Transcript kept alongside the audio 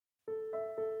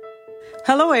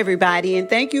Hello, everybody, and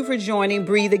thank you for joining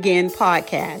Breathe Again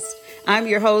podcast. I'm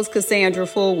your host, Cassandra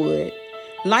Fullwood.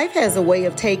 Life has a way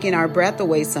of taking our breath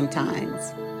away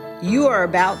sometimes. You are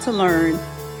about to learn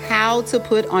how to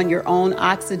put on your own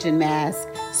oxygen mask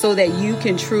so that you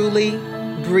can truly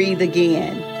breathe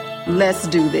again. Let's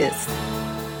do this.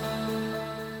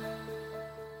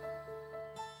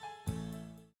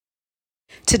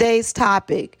 Today's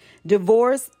topic: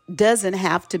 divorce doesn't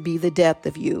have to be the death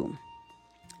of you.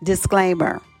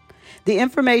 Disclaimer: the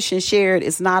information shared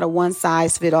is not a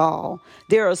one-size-fits-all.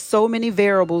 There are so many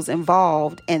variables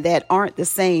involved and that aren't the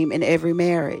same in every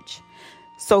marriage.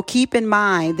 So keep in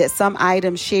mind that some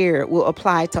items shared will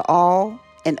apply to all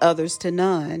and others to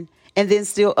none, and then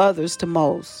still others to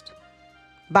most.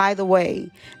 By the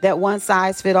way, that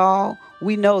one-size-fits-all,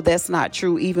 we know that's not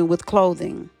true even with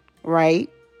clothing, right?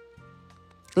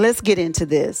 Let's get into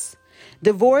this.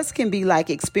 Divorce can be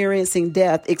like experiencing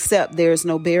death, except there's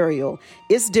no burial.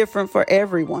 It's different for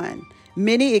everyone.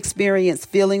 Many experience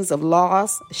feelings of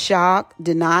loss, shock,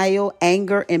 denial,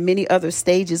 anger, and many other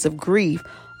stages of grief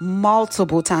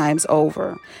multiple times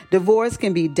over. Divorce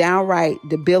can be downright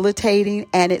debilitating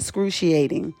and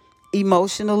excruciating,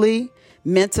 emotionally,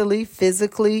 mentally,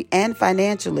 physically, and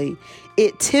financially.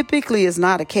 It typically is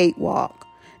not a cakewalk.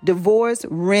 Divorce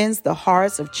rends the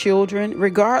hearts of children,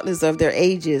 regardless of their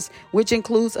ages, which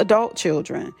includes adult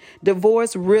children.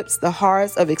 Divorce rips the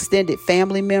hearts of extended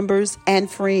family members and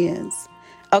friends.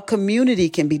 A community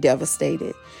can be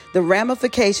devastated. The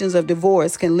ramifications of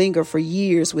divorce can linger for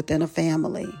years within a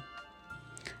family.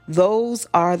 Those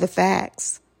are the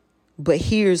facts. But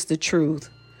here's the truth.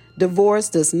 Divorce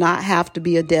does not have to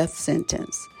be a death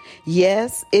sentence.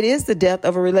 Yes, it is the death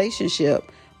of a relationship,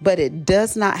 but it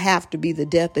does not have to be the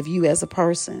death of you as a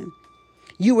person.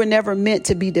 You were never meant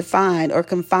to be defined or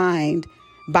confined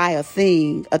by a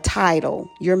thing, a title,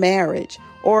 your marriage,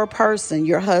 or a person,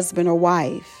 your husband or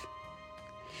wife.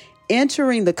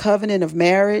 Entering the covenant of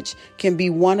marriage can be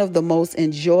one of the most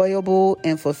enjoyable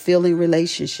and fulfilling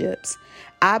relationships.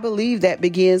 I believe that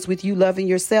begins with you loving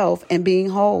yourself and being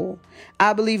whole.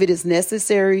 I believe it is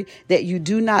necessary that you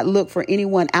do not look for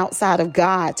anyone outside of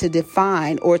God to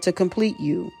define or to complete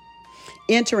you.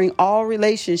 Entering all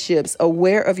relationships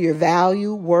aware of your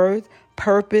value, worth,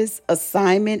 purpose,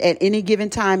 assignment at any given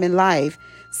time in life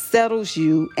settles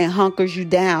you and hunkers you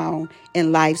down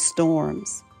in life's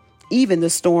storms, even the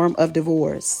storm of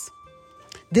divorce.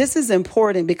 This is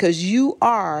important because you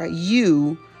are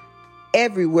you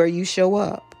everywhere you show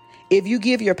up. If you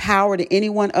give your power to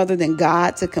anyone other than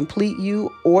God to complete you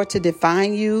or to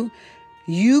define you,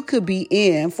 you could be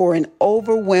in for an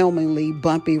overwhelmingly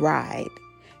bumpy ride.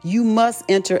 You must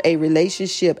enter a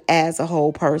relationship as a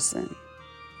whole person.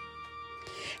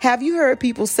 Have you heard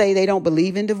people say they don't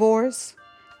believe in divorce?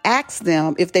 Ask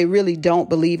them if they really don't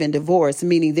believe in divorce,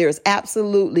 meaning there's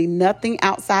absolutely nothing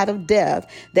outside of death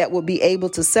that will be able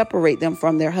to separate them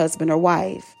from their husband or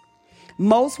wife.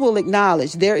 Most will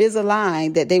acknowledge there is a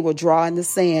line that they will draw in the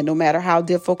sand, no matter how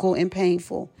difficult and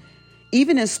painful.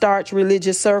 Even in starch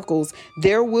religious circles,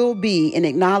 there will be an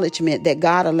acknowledgement that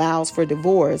God allows for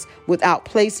divorce without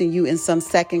placing you in some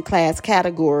second-class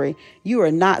category. You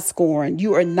are not scorned.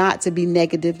 You are not to be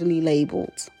negatively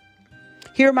labeled.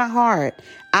 Hear my heart.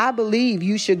 I believe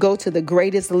you should go to the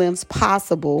greatest lengths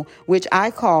possible, which I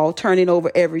call turning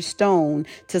over every stone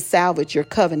to salvage your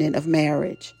covenant of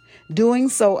marriage. Doing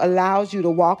so allows you to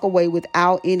walk away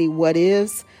without any what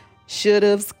ifs,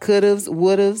 should-haves, could-haves,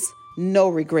 would-haves, no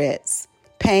regrets.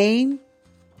 Pain,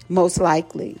 most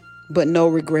likely, but no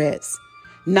regrets.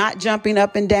 Not jumping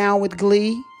up and down with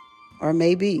glee, or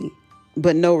maybe,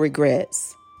 but no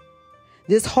regrets.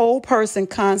 This whole person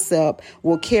concept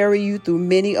will carry you through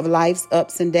many of life's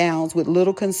ups and downs with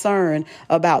little concern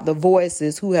about the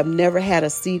voices who have never had a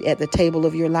seat at the table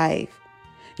of your life.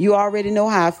 You already know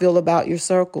how I feel about your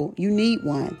circle. You need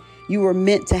one. You were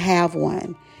meant to have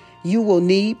one. You will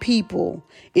need people.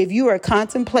 If you are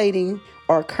contemplating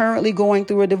or currently going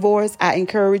through a divorce, I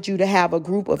encourage you to have a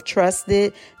group of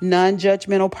trusted,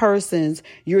 non-judgmental persons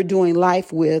you're doing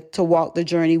life with to walk the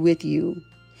journey with you.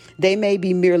 They may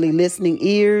be merely listening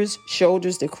ears,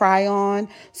 shoulders to cry on,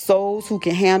 souls who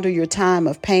can handle your time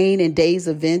of pain and days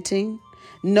of venting.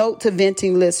 Note to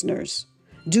venting listeners: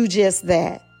 do just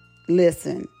that.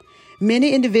 Listen.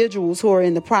 Many individuals who are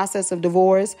in the process of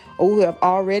divorce or who have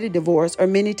already divorced are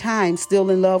many times still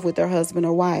in love with their husband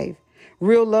or wife.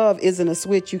 Real love isn't a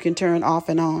switch you can turn off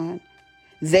and on.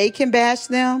 They can bash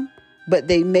them, but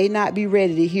they may not be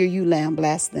ready to hear you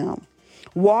lambaste them.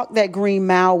 Walk that green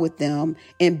mile with them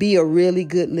and be a really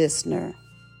good listener.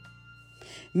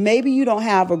 Maybe you don't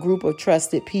have a group of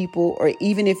trusted people, or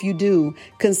even if you do,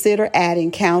 consider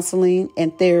adding counseling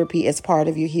and therapy as part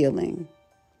of your healing.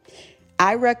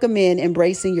 I recommend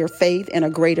embracing your faith in a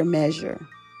greater measure.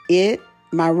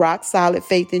 My rock solid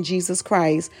faith in Jesus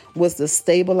Christ, was the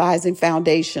stabilizing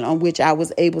foundation on which I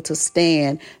was able to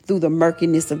stand through the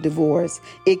murkiness of divorce.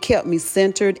 It kept me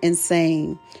centered and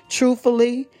sane.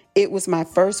 Truthfully, it was my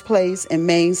first place and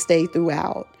mainstay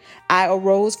throughout. I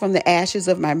arose from the ashes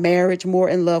of my marriage more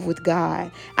in love with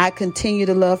God. I continue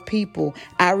to love people.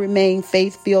 I remain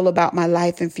faith-filled about my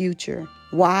life and future.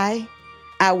 Why?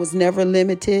 I was never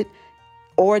limited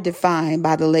or defined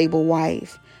by the label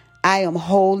wife. I am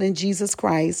whole in Jesus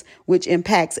Christ, which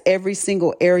impacts every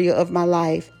single area of my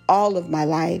life, all of my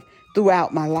life,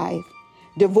 throughout my life.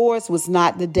 Divorce was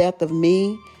not the death of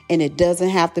me, and it doesn't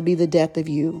have to be the death of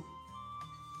you.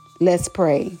 Let's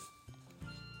pray.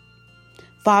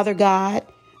 Father God,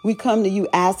 we come to you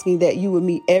asking that you would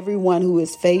meet everyone who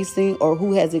is facing or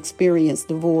who has experienced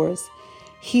divorce.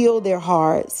 Heal their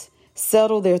hearts,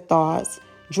 settle their thoughts,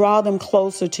 draw them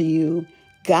closer to you,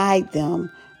 guide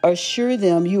them, assure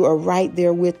them you are right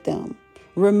there with them.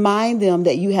 Remind them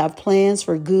that you have plans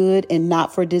for good and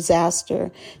not for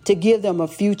disaster, to give them a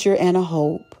future and a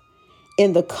hope.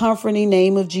 In the comforting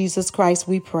name of Jesus Christ,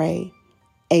 we pray.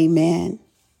 Amen.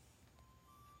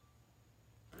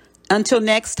 Until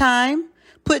next time,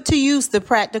 put to use the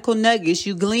practical nuggets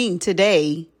you gleaned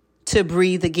today to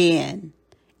breathe again.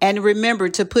 And remember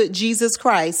to put Jesus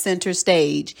Christ center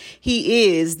stage.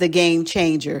 He is the game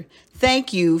changer.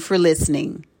 Thank you for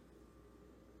listening.